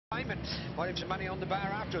game, and might have some money on the bar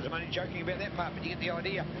afterwards. I'm only joking about that part, but you get the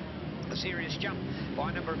idea. A serious jump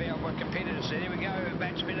by a number of our competitors. So there we go,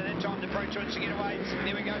 batsmen at that time, the ProTwins to get away.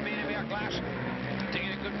 There we go, man about glass.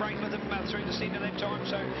 Taking a good break with them through the centre that time,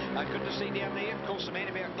 so good to see down there. Of course, the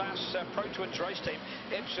man about glass ProTwins race team,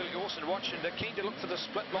 absolutely awesome to watch, and keen to look for the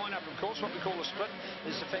split lineup. Of course, what we call a split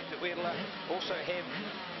is the fact that we'll also have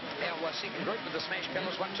our second group with the Smash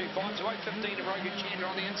Palace 125, so 15 of Rogan Chandler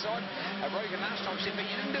on the inside. Rogan last time said, but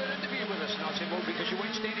you didn't do an interview with us, and I said, well, because you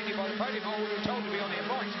weren't standing here by the podium. Oh, we were told to be on our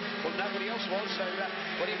bikes. Well, nobody else was, so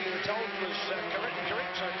whatever you were told was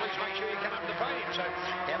correct, so please make sure you come up to the podium. So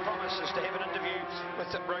our promise is to have an interview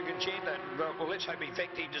with Rogan Chandler, and well, let's hope in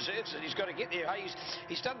fact he deserves it. He's got to get there. Hey,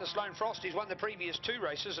 he's done the Sloane Frost, he's won the previous 2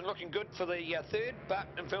 races and looking good for the third, but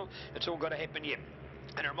in Phil, it's all got to happen yet.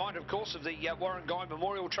 And a reminder, of course, of the Warren Guy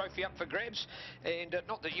Memorial Trophy up for grabs. And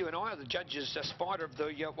not that you and I are the judges, spider of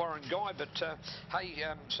the Warren Guy, but hey,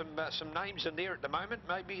 some names in there at the moment.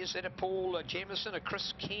 Maybe is that a Paul Jamieson, a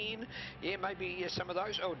Chris Cairn? Yeah, maybe some of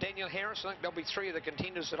those. Oh, Daniel Harris. I think there'll be 3 of the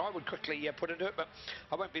contenders that I would quickly put into it, but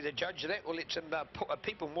I won't be the judge of that. We'll let some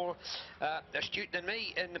people more astute than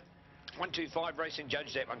me in 125 Racing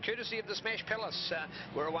judge that one, courtesy of the Smash Palace.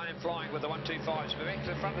 We're away and flying with the 125s. We're back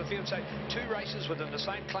to the front of the field, so 2 races within the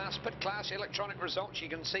same class, pit class. Electronic results you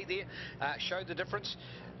can see there show the difference,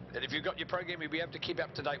 and if you've got your program you'll be able to keep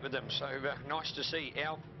up to date with them. So nice to see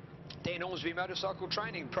our Dan Ormsby Motorcycle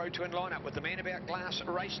Training Pro Twin lineup with the Man About Glass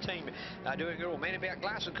race team doing it all. Man About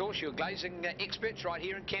Glass, of course, your glazing experts right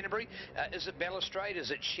here in Canterbury. Is it balustrade? Is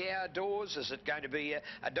it shower doors? Is it going to be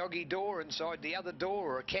a doggy door inside the other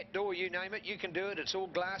door, or a cat door? You name it, you can do it. It's all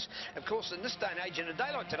glass. Of course, in this day and age, in a day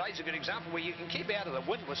like today is a good example where you can keep out of the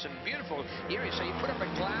wind with some beautiful areas. So you put up a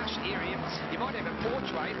glass area. You might have a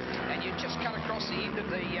porchway, and you just cut across the end of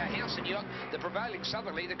the house, and you got the prevailing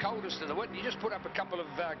southerly, the coldest of the wind. You just put up a couple of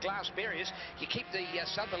glass barriers, you keep the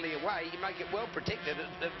southerly away, you make it well protected,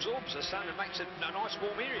 it absorbs the sun and makes it a nice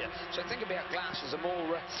warm area. So think about glass as a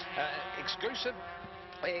more exclusive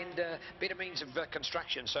and better means of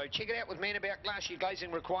construction. So check it out with Man About Glass, your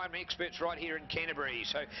glazing requirement experts right here in Canterbury.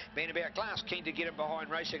 So Man About Glass, keen to get him behind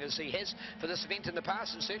racing as he has for this event in the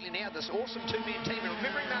past, and certainly now this awesome 2-man team. And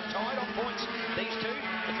remembering they're tied on points, these two.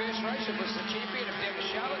 The first race it was the champion of down to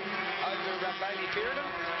Charlotte over Bailey Perrodin,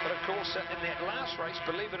 but of course in that last race,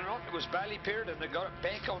 believe it or not, it was Bailey Perrodin that got it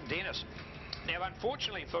back on Dennis. Now,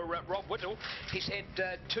 unfortunately for Rob Whittle, he's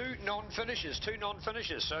had 2 non-finishes,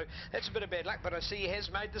 so that's a bit of bad luck, but I see he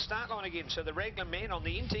has made the start line again. So the Raglan man on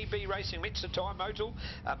the NTB Racing Metsa Time Motul,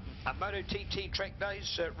 Moto TT Track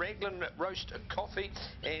Days, Raglan Roast Coffee,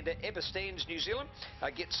 and Aberstands New Zealand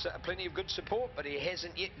gets plenty of good support, but he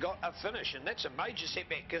hasn't yet got a finish, and that's a major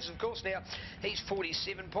setback, because of course now he's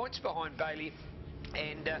 47 points behind Bailey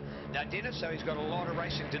and Dennis, so he's got a lot of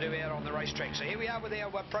racing to do out on the racetrack. So here we are with our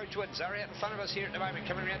Pro Twins. They're out in front of us here at the moment,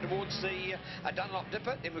 coming around towards the Dunlop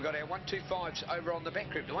Dipper. Then we've got our 125s over on the back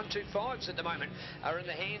group. The 125s at the moment are in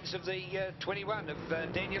the hands of the 21 of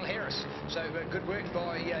Daniel Harris. So good work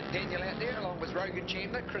by Daniel out there, along with Rogan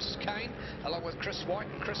Chandler, Chris Kane, along with Chris White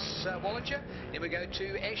and Chris Wallinger. Then we go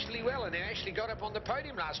to Ashley Weller. Now Ashley got up on the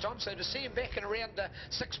podium last time, so to see him back in around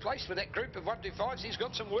 6th place with that group of 125s, he's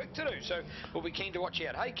got some work to do. So we'll be keen to watch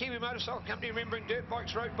out. Hey, Kiwi Motorcycle Company, remembering dirt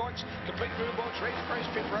bikes, road bikes, complete wheel bikes, race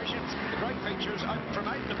preparation. The great feature is open from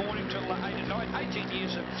 8 in the morning till 8 at night. 18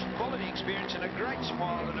 years of quality experience and a great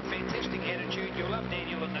smile and a fantastic attitude. You'll love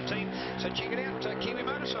Daniel and the team. So check it out, Kiwi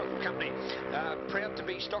Motorcycle Company. Proud to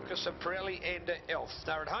be stockists of Pirelli and Elf.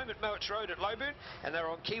 They're at home at Mowat's Road at Lowburn, and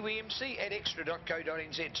they're on KiwiMC at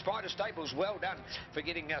extra.co.nz. Spider Staples, well done for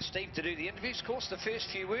getting Steve to do the interviews. Of course, the first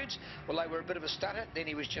few words, well, they were a bit of a stutter, then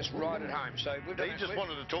he was just right at home. So we've done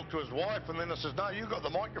wanted to talk to his wife, and then I says, no, you've got the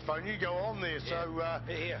microphone, you go on there. Yeah. So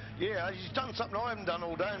yeah, he's done something I haven't done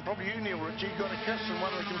all day, and probably you, Neil Ritchie, got a kiss from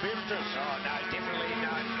one of the competitors. Oh no, definitely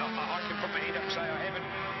no. I can put my hand up and say I haven't.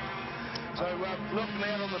 So looking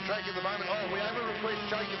out on the track at the moment, we have a request,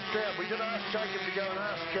 Jacob Stroud. We did ask Jacob to go and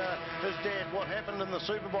ask his dad what happened in the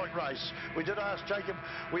Superbike race. We did ask Jacob.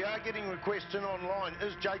 We are getting requests in online.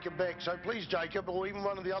 Is Jacob back? So please, Jacob, or even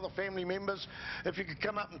one of the other family members, if you could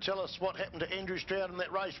come up and tell us what happened to Andrew Stroud in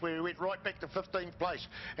that race where he went right back to 15th place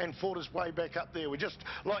and fought his way back up there. We just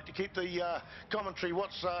like to keep the commentary,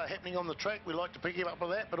 what's happening on the track. We like to pick him up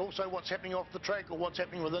with that, but also what's happening off the track or what's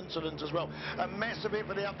happening with incidents as well. A massive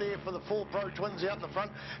effort out there for the 4 Pro Twins out in the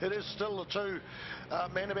front. It is still the two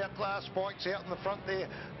man about glass bikes out in the front there.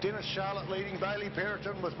 Dennis Charlotte leading, Bailey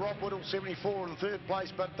Perriton with Rob Whittle 74 in third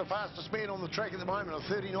place, but the fastest man on the track at the moment, a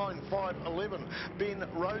 39.511, Ben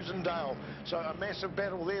Rosendale. So a massive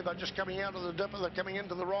battle there. They're just coming out of the dipper, they're coming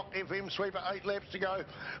into the Rock FM sweeper, 8 laps to go.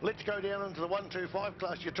 Let's go down into the 125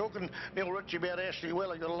 class. You're talking, Neil Ritchie, about Ashley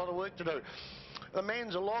Weller, got a lot of work to do. The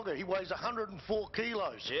man's a logger. He weighs 104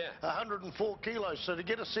 kilos. Yeah. 104 kilos. So to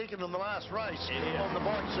get a second in the last race on the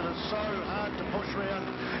bikes, it is so hard to push around,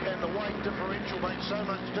 and the weight differential makes so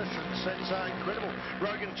much difference. That's incredible.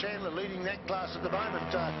 Rogan Chandler leading that class at the moment.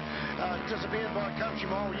 Disappeared by a country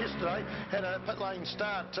mile yesterday. Had a pit lane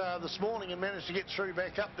start this morning and managed to get through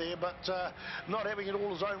back up there, but not having it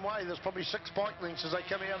all his own way. There's probably 6 bike lengths as they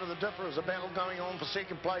come out of the dipper. There's a battle going on for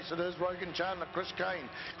second place. It is Rogan Chandler, Chris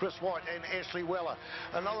Kane, Chris White and Ashley Weller.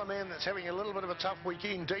 Another man that's having a little bit of a tough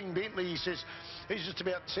weekend, Dean Bentley. He says he's just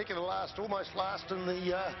about second to last, almost last in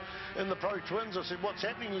the Pro Twins. I said, what's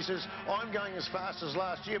happening? He says, I'm going as fast as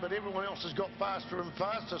last year, but everyone else has got faster and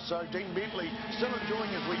faster. So Dean Bentley still enjoying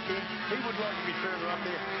his weekend. He would like to be further up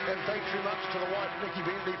there. And thanks very much to the wife, Nikki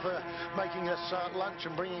Bentley, for making us lunch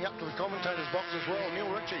and bringing up to the commentators box as well. Neil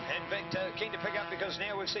Ritchie. In fact, keen to pick up because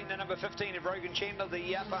now we've seen the number 15 of Rogan Chandler,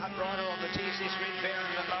 the upper Hunt rider on the TSS Red Baron,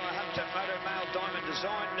 the lower Hunt Moto Mail Diamond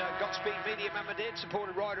Design. Godspeed Media Mum and Dad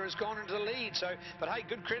supported rider has gone into the lead. So, but hey,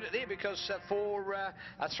 good credit there because for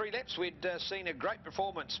 3 laps we'd seen a great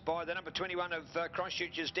performance by the number 21 of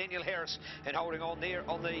Christchurch's Daniel Harris, and holding on there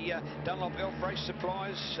on the Dunlop Elf Race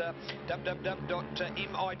Supplies, www.mid.co.nz,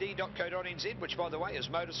 which by the way is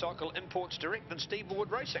Motorcycle Imports Direct and Steve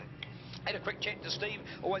Ward Racing. Had a quick chat to Steve,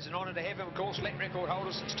 always an honour to have him, of course, lap record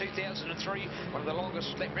holder since 2003, one of the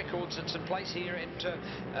longest lap records that's in place here at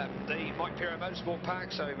the Mike Pero Motorsport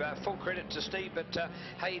Park, so full credit to Steve. But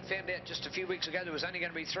hey, he'd found out just a few weeks ago there was only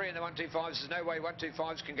going to be 3 in the 125s. There's no way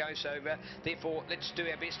 125s can go, so therefore let's do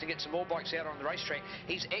our best to get some more bikes out on the racetrack.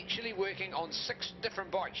 He's actually working on 6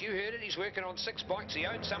 different bikes. You heard it, he's working on 6 bikes. He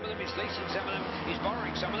owns some of them, he's leasing some of them, he's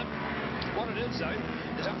borrowing some of them. What it is though,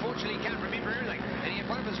 is unfortunately he can't remember everything. And he had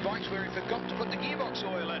one of his bikes where he forgot to put the gearbox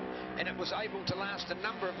oil in, and it was able to last a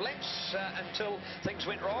number of laps until things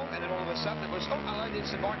went wrong, and then all of a sudden it was, oh hello,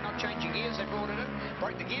 there's the bike not changing gears. They brought it in,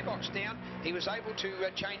 broke the gearbox down. He was able to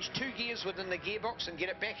change 2 gears within the gearbox and get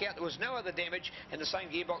it back out. There was no other damage, and the same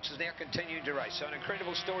gearbox is now continuing to race. So an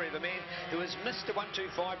incredible story of a man who has missed the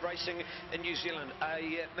 125 racing in New Zealand,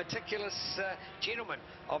 a meticulous gentleman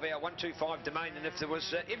of our 125 domain. And if there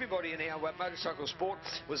was everybody in our motorcycle sport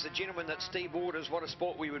was the gentleman that Steve Ward is, what a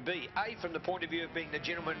sport we would be. A, from the point of view of being the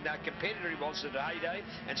gentleman competitor he was at a heyday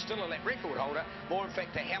and still a lap record holder, more in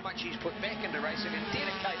fact to how much he's put back into racing and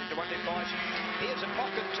dedicated to 125s. He has a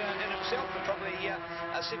pocket in himself of probably a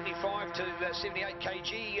 75 to 78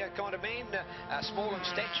 kg kind of man, small in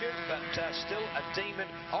stature, but still a demon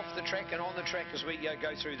off the track and on the track as we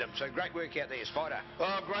go through them. So great work out there, Spider.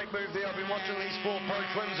 Oh, great move there. I've been watching these 4 Pro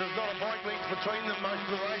Twins. There's not a bike length between them most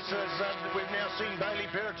of the races. We've now seen Bailey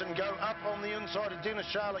Perriton go up on the inside of Dennis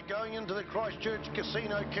Charlotte, going into the Christchurch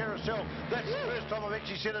Casino Carousel. That's the first time I've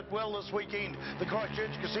actually said it well this weekend, the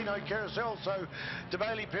Christchurch Casino Carousel. So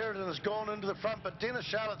Bailey Perriton has gone into the front, but Dennis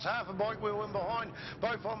Charlotte's half a bike wheel in behind,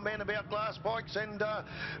 both on Man About Glass bikes, and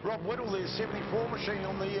Rob Whittle, there's 74 machine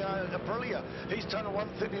on the Aprilia. He's done a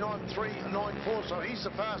 1:39.394, so he's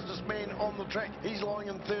the fastest man on the track. He's lying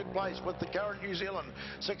in 3rd place with the current New Zealand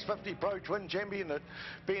 650 Pro Twin champion,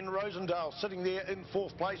 Ben Rosendale, sitting there in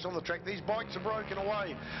 4th place on the track. These bikes are broken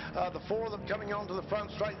away. The 4 of them coming onto the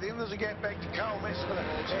front straight. Then there's a gap back to Carl Massimo and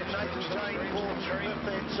Nathan Jane for 5th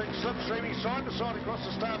and 6th. Slipstreaming side to side across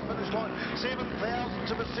the start-finish line.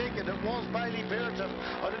 7,000ths of a second. It was Bailey Perriton.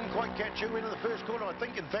 I didn't quite catch who went in the first corner. I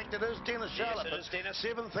think, in fact, it is Dennis Charlotte. Yes, it is Dennis.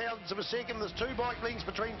 7,000ths of a second. There's 2 bike lengths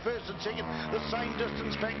between 1st and 2nd. The same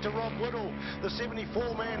distance back to Rob Whittle, the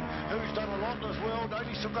 74 man who's done a lot in his world.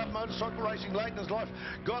 Only took up motorcycle racing late in his life.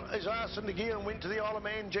 Got his arse into gear and went to the Isle of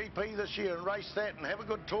Man GP this year and raced that, and have a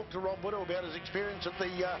good talk to Rob Whittle about his experience at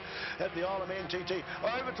the Isle of Man TT.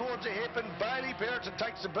 Over towards the hairpin, Bailey Perriton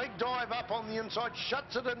takes a big dive up on the inside,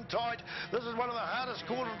 shuts it in tight. This is one of the hardest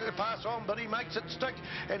corners to pass on, but he makes it stick,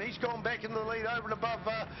 and he's gone back in the lead over and above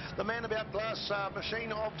the Man About Glass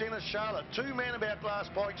machine of Dennis Charlotte. 2 Man About Glass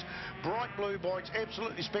bikes, bright blue bikes,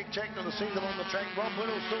 absolutely spectacular to see them on the track. Rob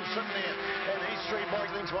Whittle's still sitting there, and he's 3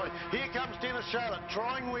 bike lengths behind. Here comes Dennis Charlotte,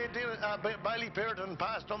 trying where Bailey Perriton Perrotin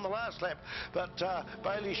passed on the last lap, but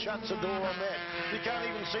Bailey shuts the door on that. You can't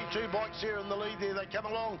even see two bikes here in the lead there. They come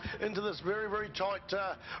along into this very, very tight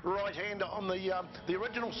right-hander on the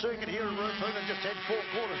original circuit here at Ruapuna. Just had 4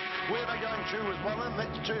 quarters. Where they're going through was one of them.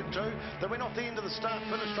 That's turn 2. They went off the end of the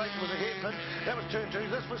start-finish straight. It was a hairpin. That was turn 2.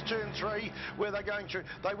 This was turn 3 where they're going through.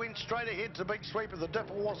 They went straight ahead to the big sweeper. The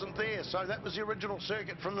dipper wasn't there, so that was the original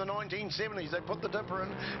circuit from the 1970s. They put the dipper in,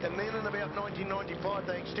 and then in about 1995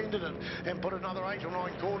 they extended it and put another 8 or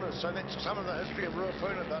 9 corners. So that's some of the history of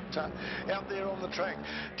Ruapuna. But out there on the track,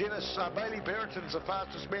 Bailey Perrotin's the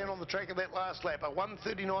fastest man on the track of that last lap, a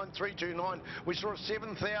 1:39.329. We saw a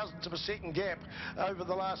 7,000th of a second gap over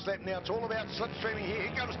the last lap. Now it's all about slipstreaming here.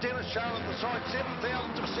 Here comes Dennis Charlotte at the side,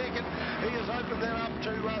 7,000th of a second. He has opened that up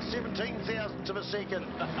to 17,000th of a second.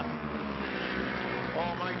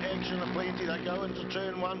 Oh, mate, action aplenty. They go into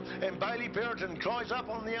turn 1, and Bailey Perrotin tries up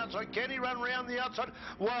on the outside. Can he run round the outside?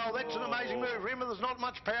 Wow, that's an amazing move. Remember, there's not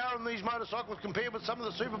much power in these motorcycles compared with some of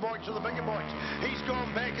the super bikes or the bigger bikes. He's gone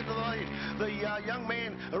back into the lead. The young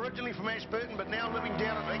man, originally from Ashburton, but now living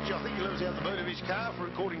down at, actually, I think he lives out the boot of his car,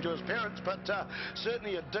 according to his parents, but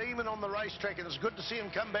certainly a demon on the racetrack, and it's good to see him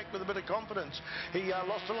come back with a bit of confidence. He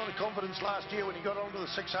lost a lot of confidence last year when he got onto the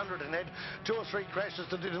 600 and had 2 or 3 crashes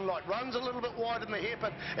that didn't like. Runs a little bit wide in the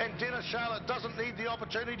hairpin, and Dennis Charlotte doesn't need the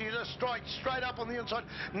opportunity to strike straight up on the inside.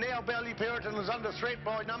 Now Bailey Perrotin is under threat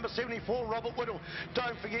by number 74, Robert Whittle.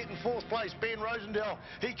 Don't forget, in 4th place, Ben Rosendale.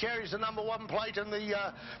 He carries the number 1 plate in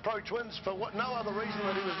the Pro Twins for no other reason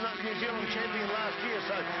than he was New Zealand champion last year,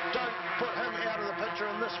 so don't put him out of the picture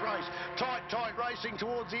in this race. Tight racing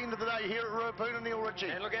towards the end of the day here at Ruapuna, Neil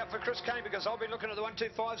Ritchie. And look out for Chris Kane, because I'll be looking at the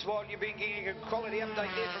 125s while you've been getting a quality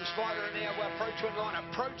update there from Spider and our Pro Twin lineup.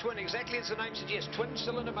 Pro Twin, exactly as the name suggests,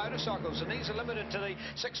 twin-cylinder motorcycles, and these are limited to the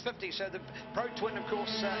 650. So the Pro Twin, of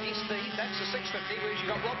course, SD, that's the 650, whereas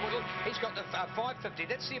you've got Rob Whittle, he's got the 550.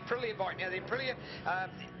 That's the Aprilia bike. Now, the Aprilia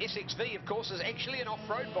SXV, of course, is actually an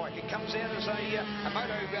off-road bike. It comes out as a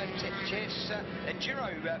Moto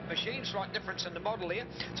Enduro machine, slight difference in the model there.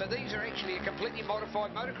 So these are actually a completely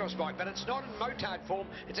modified motocross bike, but it's not in motard form.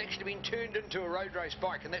 It's actually been turned into a road race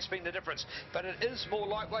bike, and that's been the difference. But it is more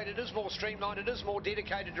lightweight, it is more streamlined, it is more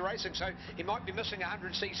dedicated to racing. So he might be missing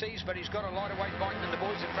 100 cc's, but he's got a lighter weight bike than the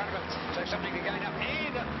boys in front of him. So something to gain up.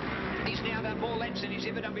 And he's now done more laps than he's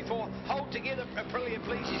ever done before. Hold together, Aprilia,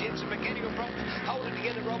 please. He's had some mechanical problems. Hold it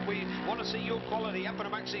together, Rob. We want to see your quality up and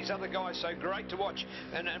amongst these other guys. So great to watch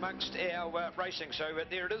and amongst our racing. So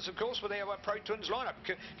there it is, of course, with our Pro Twins lineup,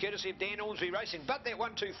 courtesy of Dan Ormsby Racing. But that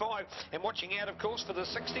 125, and watching out, of course, for the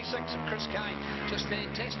 66 of Chris Kane. Just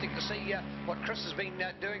fantastic to see what Chris has been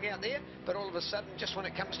doing out there. But all of a sudden, just when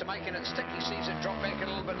it comes to making it stick, he sees it drop back a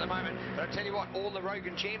little bit at the moment. But I tell you what, all the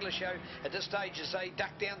Rogan Chandler show at this stage is they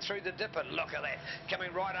duck down through the dipper. Look at that,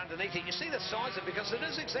 coming right underneath it. You see the size of it, because it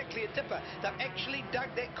is exactly a dipper. They've actually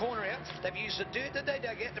dug that corner out. They've used the dirt that they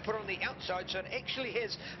dug out to put on the outside, so it actually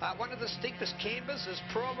has one of the steepest cambers. Is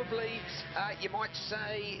probably, you might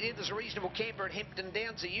say, there's a reasonable camber at Hampton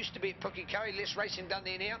Downs. There used to be at Pukekohe, less racing done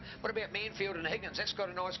there now. What about Manfield and Higgins? That's got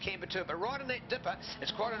a nice camber too. But right in that dipper,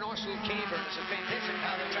 it's quite a nice little camber, and it's a fantastic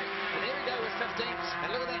part of the track. And there we go with 15.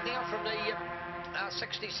 And look at that now from the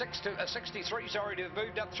 66 to 63, sorry, to have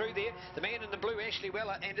moved up through there. The man in the blue, Ashley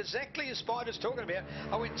Weller, and exactly as Spider's talking about.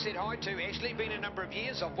 I went and said hi to Ashley. Been a number of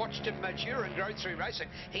years. I've watched him mature and grow through racing.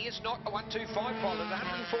 He is not a 125 pilot.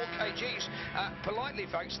 104 kgs.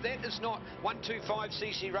 Politely, folks, that is not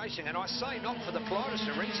 125cc racing, and I say not for the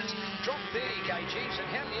politest of reasons. Drop 30 kgs, and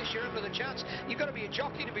how yes, you're in with a chance. You've got to be a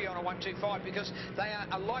jockey to be on a 125, because they are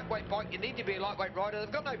a lightweight bike. You need to be a lightweight rider.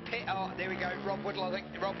 They've got no pet. Oh, there we go. Rob Whittle, I think.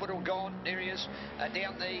 Rob Whittle gone. There he is.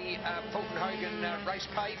 Down the Fulton Hogan race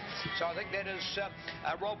pave. So I think that is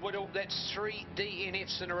Rob Whittle. That's 3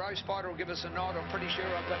 DNFs in a row. Spider will give us a nod, I'm pretty sure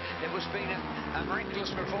of, but it was been a miraculous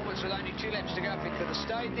performance with only 2 laps to go. If he could have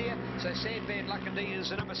stayed there. So sad bad luck indeed as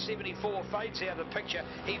the number 74 fades out of the picture.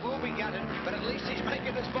 He will be gutted, but at least he's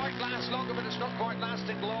making his bike last longer, but it's not quite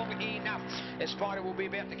lasting long enough. As Spider will be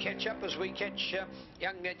about to catch up as we catch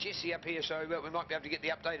young Jesse up here, so we might be able to get the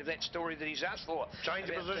update of that story that he's asked for. Change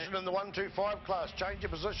of position in the 125 class. Change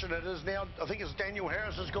of position. It is now, I think it's Daniel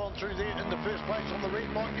Harris has gone through there in the first place on the red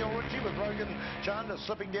bike, Neil Ritchie, with Rogan Chandler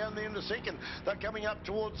slipping down there in the second. They're coming up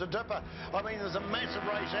towards the dipper. I mean, there's a massive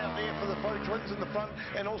race out there for the Pro Twins in the front,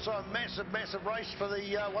 and also also a massive race for the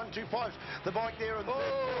 125s. The bike there in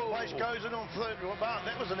third place goes in on third.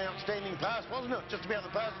 That was an outstanding pass, wasn't it? Just about the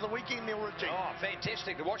pass of the weekend there, Richie. Oh,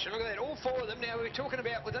 fantastic to watch. And look at that, all four of them. Now, we're talking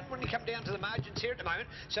about, when you come down to the margins here at the moment,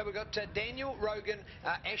 so we've got Daniel, Rogan,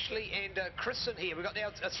 Ashley and Chris in here. We've got now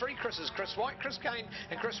three Chris's, Chris White, Chris Kane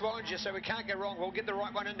and Chris Wallinger, so we can't go wrong. We'll get the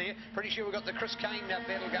right one in there. Pretty sure we've got the Chris Kane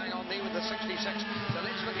battle going on there with the 66. So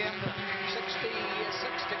let's look out for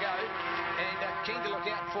 66 to go. And keen to look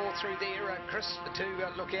out for through there, Chris to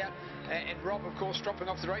look out. And Rob, of course, dropping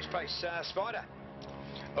off the race pace. Spider.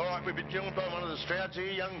 All right, we've been joined by one of the Strouds here,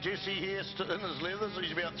 young Jesse here in his leathers.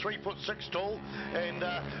 He's about 3'6" tall, and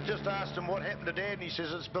just asked him what happened to Dad, and he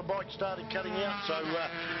says the bike started cutting out. So I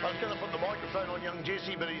was going to put the microphone on young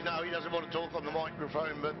Jesse, but he doesn't want to talk on the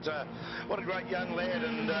microphone. But what a great young lad,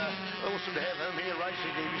 and awesome to have him here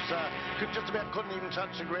racing. He was just about couldn't even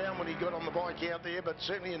touch the ground when he got on the bike out there, but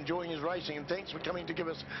certainly enjoying his racing. And thanks for coming to give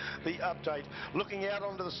us the update. Looking out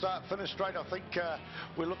onto the start-finish straight, I think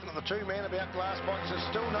we're looking at the two-man about glass bikes. There's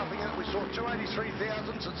still nothing in it. We saw 283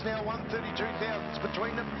 thousandths. It's now 132 thousandths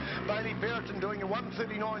between them. Bailey Perriton doing a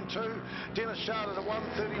 139.2. Dennis Charlotte a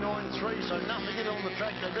 139.3. So nothing in on the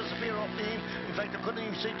track. They disappear off the end. In fact, I couldn't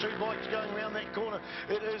even see two bikes going around that corner.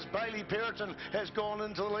 It is Bailey Perriton has gone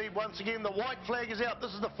into the lead once again. The white flag is out.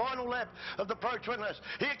 This is the final lap of the Pro Twin race.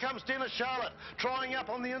 Here comes Dennis Charlotte trying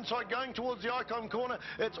up on the inside, going towards the Icon corner.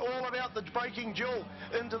 It's all about the braking duel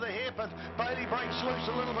into the hairpin. Bailey breaks loose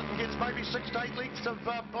a little bit and gets maybe 6 to 8 lengths of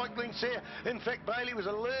bike lengths there. In fact, Bailey was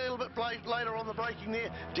a little bit later on the braking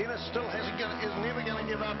there. Dennis still is never going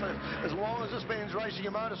to give up as long as this man's racing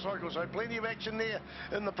a motorcycle. So plenty of action there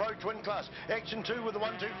in the Pro Twin class. Action too with the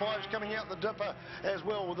 125s coming out the dipper as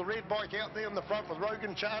well, with the red bike out there in the front with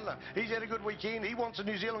Rogan Chandler. He's had a good weekend. He wants a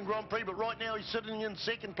New Zealand Grand Prix, but right now he's sitting in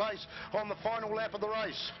second place on the final lap of the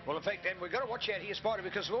race. Well, in fact, Dan, we've got to watch out here, Spider,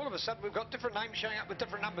 because all of a sudden we've got different names showing up with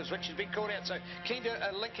different numbers, which has been called out. So keen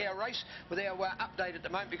to link our race with our update at the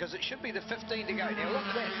moment, because it should be the 15 to go. Now look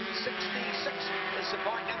at that, 66 is the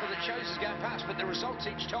bike number that shows is going past, but the results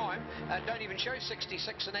each time don't even show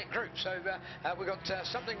 66 in that group. So we've got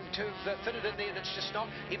something to fit it in there that's just not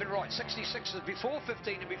even right. 66 is before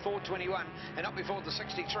 15 and before 21, and not before the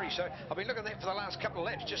 63. So I've been looking at that for the last couple of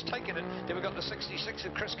laps, just taking it. Then we've got the 66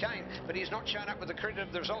 of Chris Kane, but he's not shown up with the credit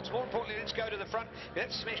of the results. More importantly, let's go to the front.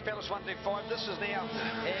 That's Smash Palace 125. This is now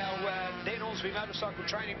our Dan Alsby Motorcycle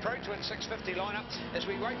Training Pro Twin 650 lineup as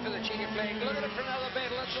we wait for the checker flag. Look at it for another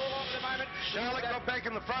battle. It's all on at the moment. Charlotte got back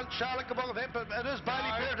in the front. Charlotte got on the head, but it is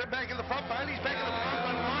Bailey Perriton back in the front. Bailey's back in the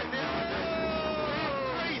front right now.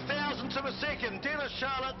 3 thousandths of a second. Dennis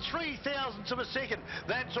Charlotte, 3 thousandths of a second.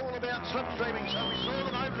 That's all about slipstreaming. So we saw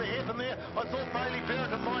them over the hairpin there. I thought Bailey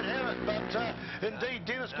Perriton might have it, but indeed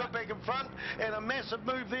Dennis got back in front, and a massive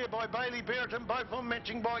move there by Bailey Perriton, both on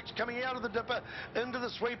matching bikes, coming out of the dipper into the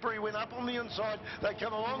sweeper. He went up on the inside. They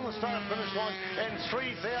come along the start-finish line, and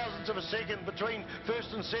 3 thousandths of a second between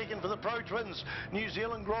first and second for the Pro Twins New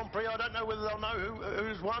Zealand Grand Prix. I don't know whether they'll know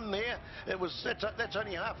who's won there. That's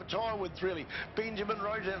only half a tyre width, really. Benjamin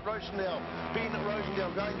Rosendale, Ben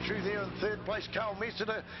Rosendale going through there in third place. Carl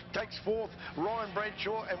Messiter takes fourth. Ryan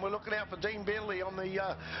Bradshaw, and we're looking out for Dean Bentley on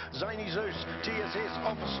the Zany Zeus TSS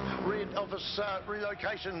office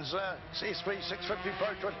relocations SV 650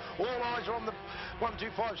 Pro Twin. All eyes are on the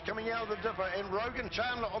 125s coming out of the dipper, and Rogan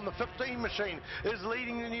Chandler on the 15 machine is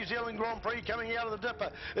leading the New Zealand Grand Prix coming out of the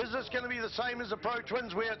dipper. Is this going to be the same as the Pro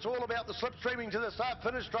Twins, where it's all about the slipstreaming to the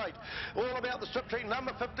start-finish straight? All about the slipstream.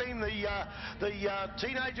 Number 15, the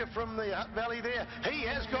teenager from the Hutt Valley there, he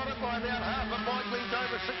has got it by about half a bike length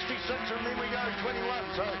over 66, and then we go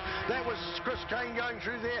 21. So that was Chris Kane going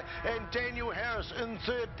through there, and Daniel Harris in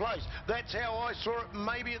third place. That's how I saw it.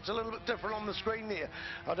 Maybe it's a little bit different on the screen there.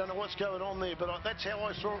 I don't know what's going on there, but that's how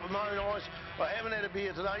I saw it with my own eyes. I haven't had a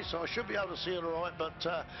beer today, so I should be able to see it all right, but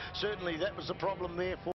certainly that was the problem there for